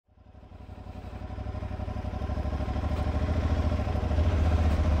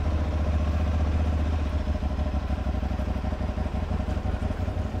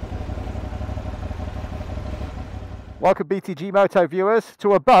Welcome BTGMoto viewers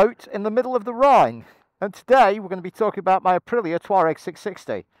to a boat in the middle of the Rhine. And today we're going to be talking about my Aprilia Tuareg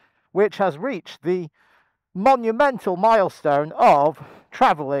 660, which has reached the monumental milestone of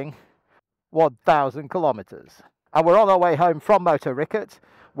travelling 1,000 kilometres. And we're on our way home from Moto Rickert,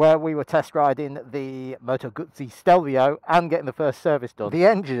 where we were test riding the Moto Guzzi Stelvio and getting the first service done. The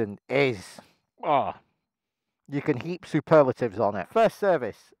engine is, you can heap superlatives on it. First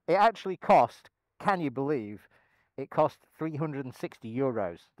service, it actually cost, can you believe, it cost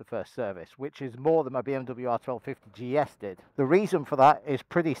 €360, the first service, which is more than my BMW R1250GS did. The reason for that is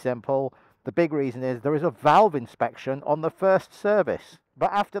pretty simple. The big reason is there is a valve inspection on the first service.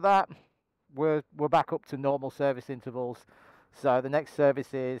 But after that, we're back up to normal service intervals. So the next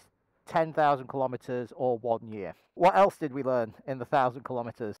service is 10,000 kilometres or 1 year. What else did we learn in the 1,000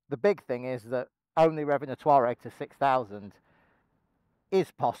 kilometres? The big thing is that only revving a Tuareg to 6,000 is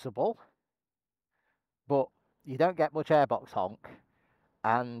possible, but you don't get much airbox honk,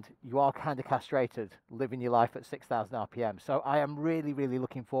 and you are kind of castrated living your life at 6,000 RPM. So I am really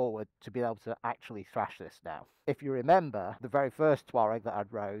looking forward to being able to actually thrash this now. If you remember, the very first Tuareg that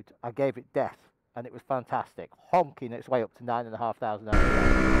I'd rode, I gave it death, and it was fantastic, honking its way up to 9,500 RPM.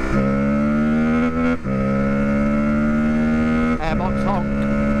 Airbox honk.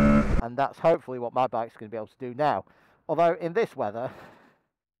 And that's hopefully what my bike's going to be able to do now. Although in this weather,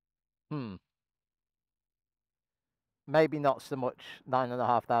 maybe not so much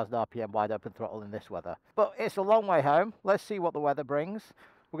 9,500 RPM wide open throttle in this weather. But it's a long way home. Let's see what the weather brings.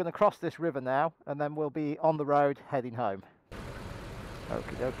 We're going to cross this river now, and then we'll be on the road heading home.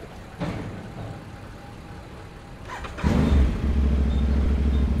 Okie dokie.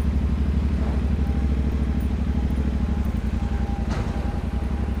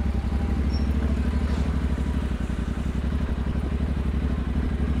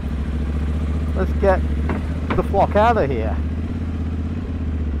 Let's get the flock out of here.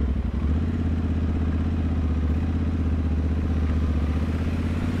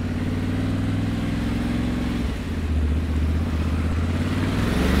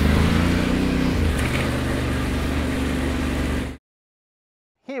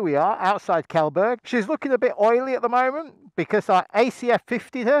 Here we are outside Kelberg. She's looking a bit oily at the moment because I ACF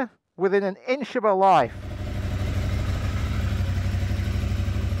 50'd her within an inch of her life.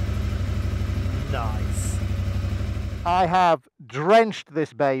 Nice. I have drenched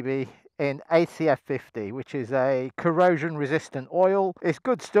this baby in ACF 50, which is a corrosion resistant oil. It's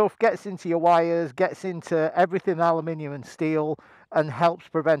good stuff, gets into your wires, gets into everything aluminium and steel, and helps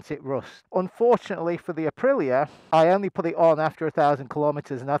prevent it rust. Unfortunately for the Aprilia, I only put it on after 1,000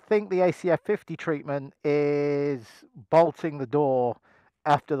 kilometres, and I think the ACF 50 treatment is bolting the door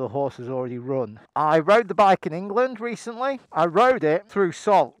after the horse has already run. I rode the bike in England recently. I rode it through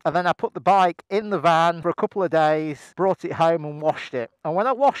salt, and then I put the bike in the van for a couple of days, brought it home and washed it. And when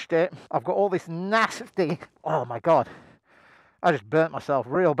I washed it, I've got all this nasty, oh my God, I just burnt myself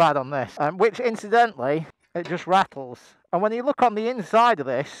real bad on this, which incidentally, it just rattles. And when you look on the inside of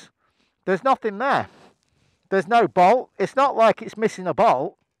this, there's nothing there. There's no bolt. It's not like it's missing a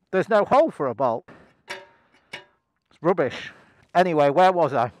bolt. There's no hole for a bolt. It's rubbish. Anyway, where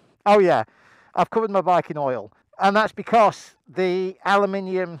was I? Oh yeah, I've covered my bike in oil. And that's because the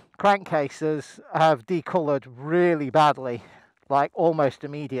aluminium crankcases have decoloured really badly, like almost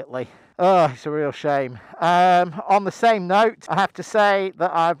immediately. Oh, it's a real shame. On the same note, I have to say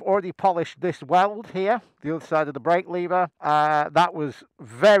that I've already polished this weld here, the other side of the brake lever. That was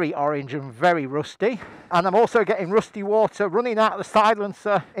very orange and very rusty. And I'm also getting rusty water running out of the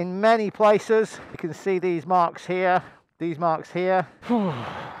silencer in many places. You can see these marks here. These marks here.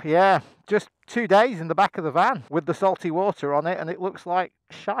 Yeah, just 2 days in the back of the van with the salty water on it, and it looks like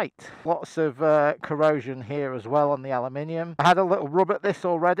shite. Lots of corrosion here as well on the aluminium. I had a little rub at this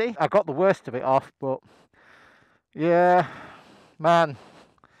already. I got the worst of it off, but yeah, man,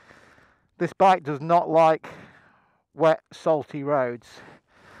 this bike does not like wet, salty roads.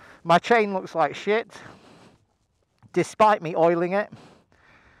 My chain looks like shit, despite me oiling it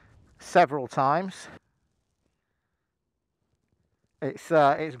several times. It's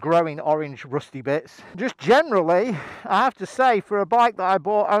growing orange rusty bits. Just generally, I have to say, for a bike that I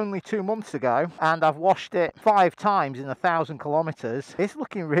bought only 2 months ago, and I've washed it 5 times in 1,000 kilometres, it's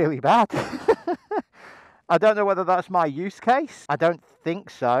looking really bad. I don't know whether that's my use case. I don't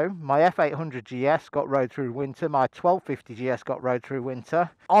think so. My F800GS got rode through winter. My 1250GS got rode through winter.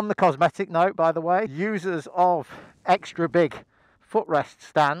 On the cosmetic note, by the way, users of extra big footrest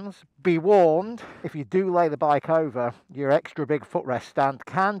stands, be warned, if you do lay the bike over, your extra big footrest stand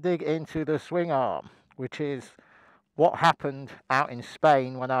can dig into the swing arm, which is what happened out in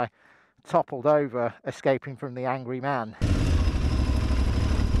Spain when I toppled over, escaping from the angry man.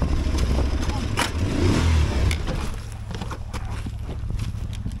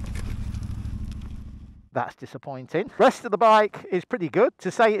 That's disappointing. Rest of the bike is pretty good.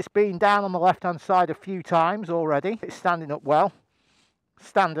 To say it's been down on the left hand side a few times already. It's standing up well.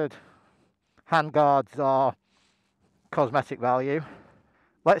 Standard handguards are cosmetic value.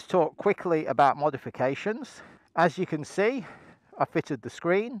 Let's talk quickly about modifications. As you can see, I fitted the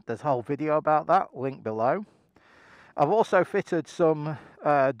screen. There's a whole video about that, link below. I've also fitted some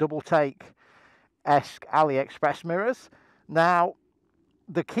double take-esque AliExpress mirrors. Now,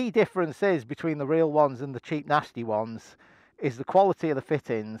 the key difference is between the real ones and the cheap nasty ones is the quality of the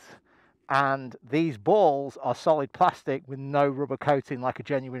fittings, and these balls are solid plastic with no rubber coating like a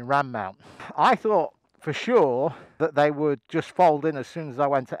genuine ram mount. I thought for sure that they would just fold in as soon as I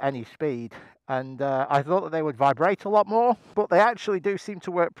went at any speed, and I thought that they would vibrate a lot more, but they actually do seem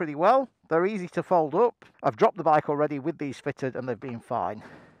to work pretty well. They're easy to fold up. I've dropped the bike already with these fitted and they've been fine.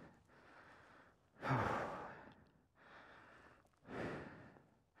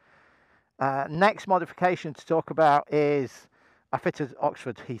 Next modification to talk about is I fitted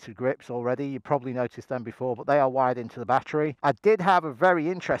Oxford heated grips already. You probably noticed them before, but they are wired into the battery. I did have a very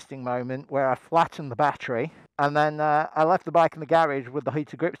interesting moment where I flattened the battery and then I left the bike in the garage with the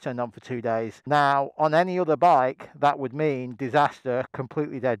heated grips turned on for 2 days. Now, on any other bike, that would mean disaster,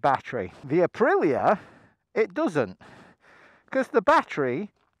 completely dead battery. The Aprilia, it doesn't, because the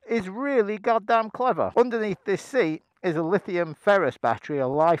battery is really goddamn clever. Underneath this seat is a lithium ferrous battery, a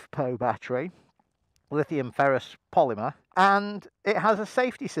LiFePO battery, lithium ferrous polymer, and it has a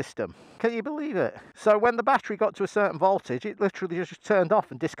safety system. Can you believe it? So when the battery got to a certain voltage, it literally just turned off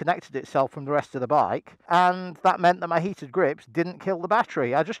and disconnected itself from the rest of the bike, and that meant that my heated grips didn't kill the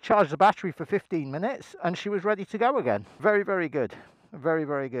battery. I just charged the battery for 15 minutes and she was ready to go again. Very, very good. Very,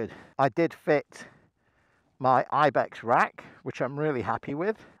 very good. I did fit my Ibex rack, which I'm really happy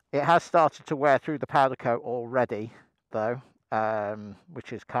with. It has started to wear through the powder coat already, though,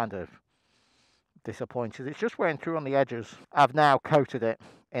 which is kind of disappointing. It's just wearing through on the edges. I've now coated it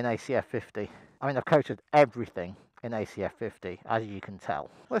in ACF 50. I mean, I've coated everything in ACF 50, as you can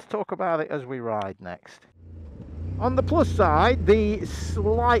tell. Let's talk about it as we ride next. On the plus side, the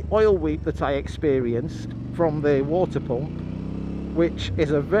slight oil weep that I experienced from the water pump, which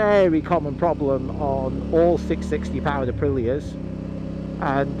is a very common problem on all 660 powered Aprilias,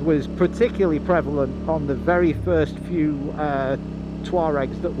 and was particularly prevalent on the very first few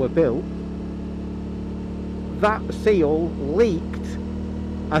Tuaregs that were built. That seal leaked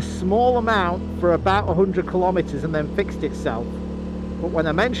a small amount for about 100 kilometers and then fixed itself. But when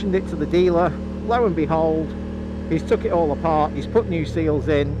I mentioned it to the dealer, lo and behold, he's took it all apart, he's put new seals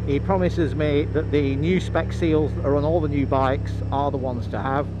in. He promises me that the new spec seals that are on all the new bikes are the ones to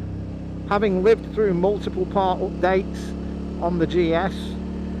have. Having lived through multiple part updates on the GS,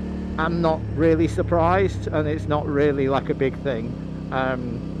 I'm not really surprised, and it's not really like a big thing.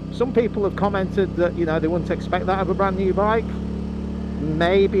 Some people have commented that, you know, they wouldn't expect that of a brand new bike.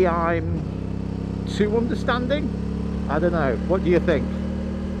 Maybe I'm too understanding. I don't know. What do you think?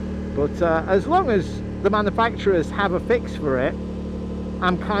 But as long as the manufacturers have a fix for it,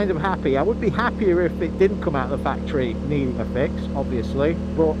 I'm kind of happy. I would be happier if it didn't come out of the factory needing a fix, obviously,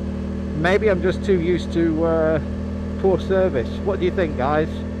 but maybe I'm just too used to poor service. What do you think, guys?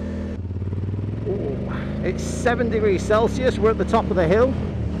 Ooh, it's 7 degrees Celsius. We're at the top of the hill.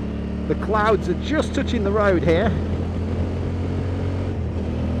 The clouds are just touching the road here.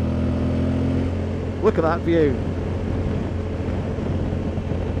 Look at that view.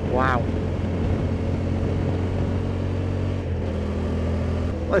 Wow.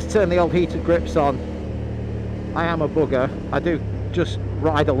 Let's turn the old heated grips on. I am a bugger. I do just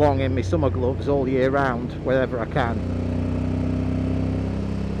ride along in my summer gloves all year round, wherever I can.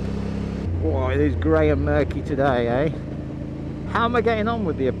 Oh, it is grey and murky today, eh? How am I getting on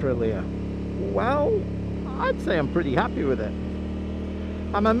with the Aprilia? Well, I'd say I'm pretty happy with it.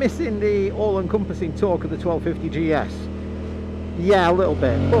 Am I missing the all-encompassing torque of the 1250GS? Yeah, a little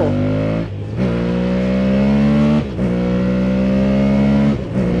bit, but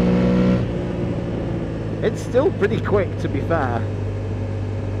it's still pretty quick, to be fair.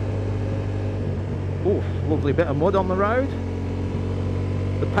 Ooh, lovely bit of mud on the road.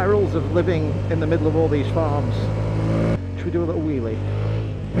 The perils of living in the middle of all these farms. Should we do a little wheelie?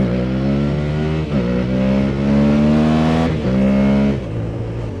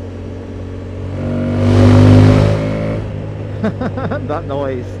 That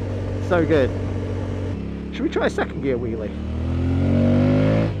noise, so good. Should we try a second gear wheelie?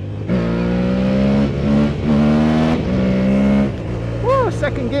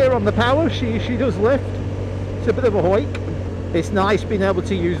 second gear on the power, she does lift. It's a bit of a hoik. It's nice being able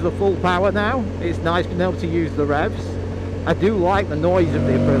to use the full power now. It's nice being able to use the revs. I do like the noise of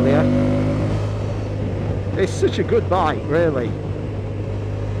the Aprilia. It's such a good bike, really.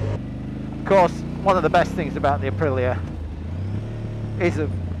 Of course, one of the best things about the Aprilia is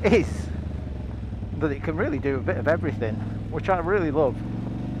that it can really do a bit of everything, which I really love.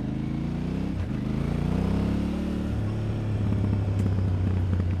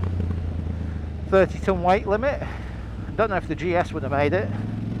 $30-ton weight limit. I don't know if the GS would have made it.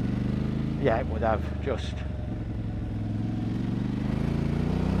 Yeah, it would have, just.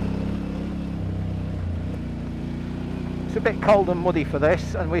 It's a bit cold and muddy for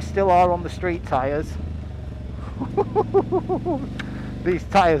this, and we still are on the street tyres. These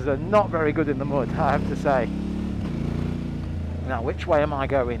tyres are not very good in the mud, I have to say. Now, which way am I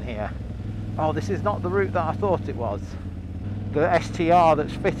going here? Oh, this is not the route that I thought it was. The STR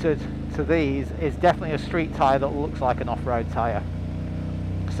that's fitted to these is definitely a street tyre that looks like an off-road tyre.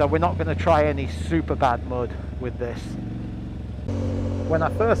 So we're not going to try any super bad mud with this. When I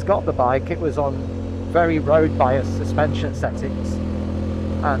first got the bike, it was on very road biased suspension settings,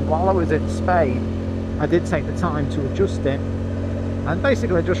 and while I was in Spain I did take the time to adjust it, and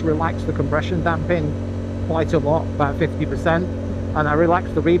basically I just relaxed the compression damping quite a lot, about 50%, and I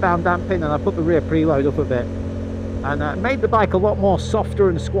relaxed the rebound damping, and I put the rear preload up a bit, and made the bike a lot more softer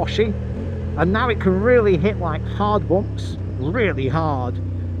and squashy, and now it can really hit like hard bumps, really hard,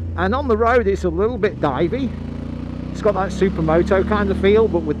 and on the road it's a little bit divey. It's got that Supermoto kind of feel,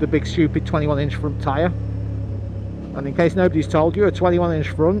 but with the big stupid 21-inch front tyre. And in case nobody's told you, a 21-inch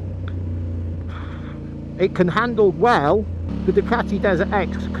front, it can handle well. The Ducati Desert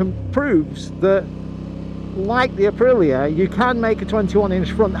X proves that, like the Aprilia, you can make a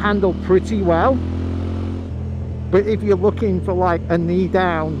 21-inch front handle pretty well. But if you're looking for like a knee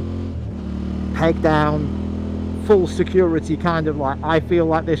down, peg down, full security kind of, like, I feel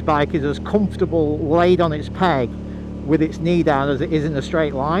like this bike is as comfortable laid on its peg with its knee down as it is in a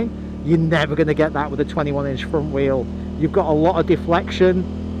straight line. You're never going to get that with a 21-inch front wheel. You've got a lot of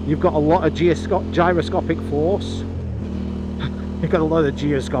deflection, you've got a lot of gyroscopic force. You've got a lot of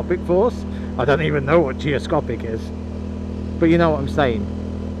geoscopic force. I don't even know what geoscopic is, but you know what I'm saying.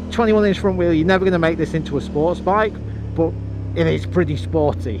 21-inch front wheel, you're never going to make this into a sports bike, but it is pretty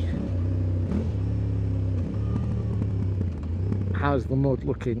sporty. How's the mud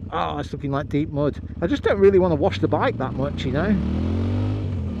looking? Oh, it's looking like deep mud. I just don't really want to wash the bike that much, you know.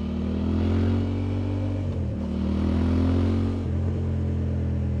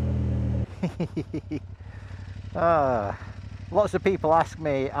 Lots of people ask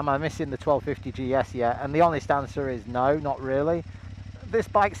me, am I missing the 1250GS yet? And the honest answer is no, not really. This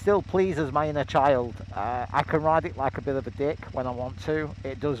bike still pleases my inner child. I can ride it like a bit of a dick when I want to.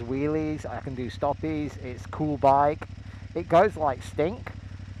 It does wheelies, I can do stoppies, it's a cool bike. It goes like stink.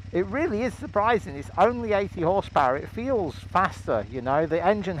 It really is surprising. It's only 80 horsepower. It feels faster, you know. The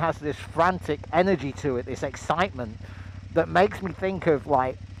engine has this frantic energy to it, this excitement that makes me think of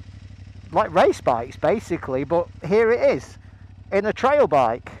like race bikes basically, but here it is in a trail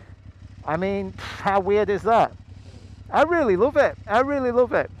bike. I mean, how weird is that? I really love it. I really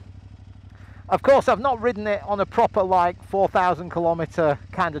love it. Of course, I've not ridden it on a proper like 4,000 kilometer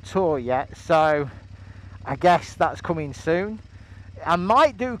kind of tour yet, so I guess that's coming soon. I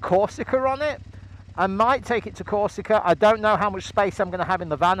might do Corsica on it. I might take it to Corsica. I don't know how much space I'm going to have in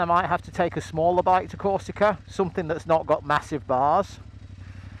the van. I might have to take a smaller bike to Corsica, something that's not got massive bars.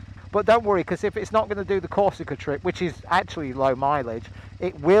 But don't worry, because if it's not going to do the Corsica trip, which is actually low mileage,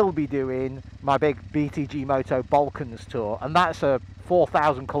 it will be doing my big BTGMoto Balkans tour, and that's a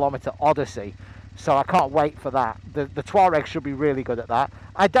 4,000 kilometer odyssey. So I can't wait for that. The Tuareg should be really good at that.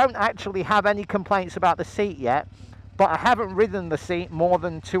 I don't actually have any complaints about the seat yet, but I haven't ridden the seat more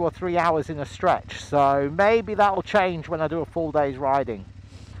than 2 or 3 hours in a stretch, so maybe that'll change when I do a full day's riding.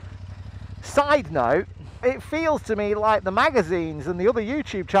 Side note, it feels to me like the magazines and the other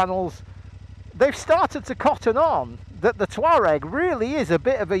YouTube channels, they've started to cotton on that the Tuareg really is a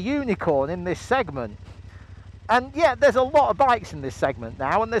bit of a unicorn in this segment. And yeah, there's a lot of bikes in this segment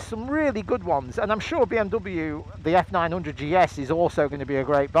now, and there's some really good ones, and I'm sure BMW, the F900GS, is also going to be a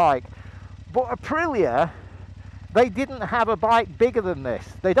great bike. But Aprilia, they didn't have a bike bigger than this.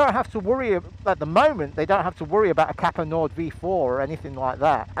 They don't have to worry, at the moment, they don't have to worry about a Kappa Nord V4 or anything like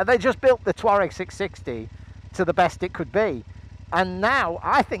that. And they just built the Tuareg 660 to the best it could be. And now,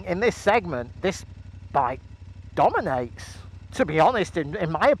 I think in this segment, this bike dominates. To be honest, in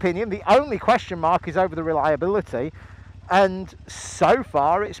my opinion, the only question mark is over the reliability. And so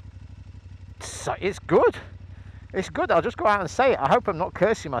far, it's good. It's good. I'll just go out and say it. I hope I'm not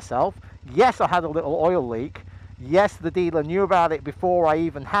cursing myself. Yes, I had a little oil leak. Yes, the dealer knew about it before I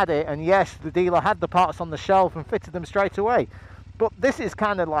even had it, and yes, the dealer had the parts on the shelf and fitted them straight away. But this is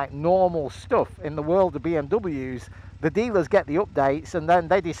kind of like normal stuff in the world of BMWs. The dealers get the updates and then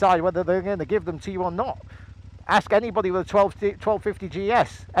they decide whether they're going to give them to you or not. Ask anybody with a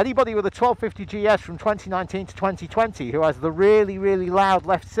 1250GS. Anybody with a 1250GS from 2019 to 2020 who has the really, really loud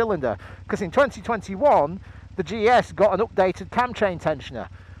left cylinder. Because in 2021, the GS got an updated cam chain tensioner.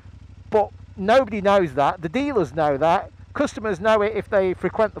 But nobody knows that. The dealers know that. Customers know it if they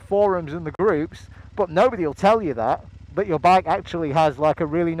frequent the forums and the groups. But nobody will tell you that your bike actually has like a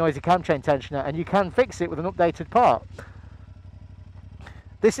really noisy cam chain tensioner and you can fix it with an updated part.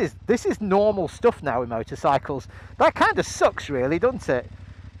 This is normal stuff now in motorcycles. That kind of sucks, really, doesn't it?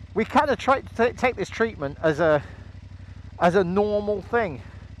 We kind of try to take this treatment as a normal thing.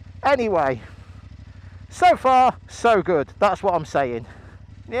 Anyway, so far so good. That's what I'm saying.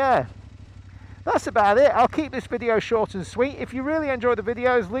 Yeah, that's about it. I'll keep this video short and sweet. If you really enjoy the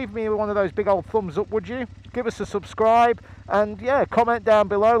videos, leave me one of those big old thumbs up, would you? Give us a subscribe and yeah, comment down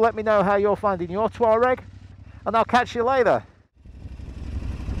below. Let me know how you're finding your Tuareg, and I'll catch you later.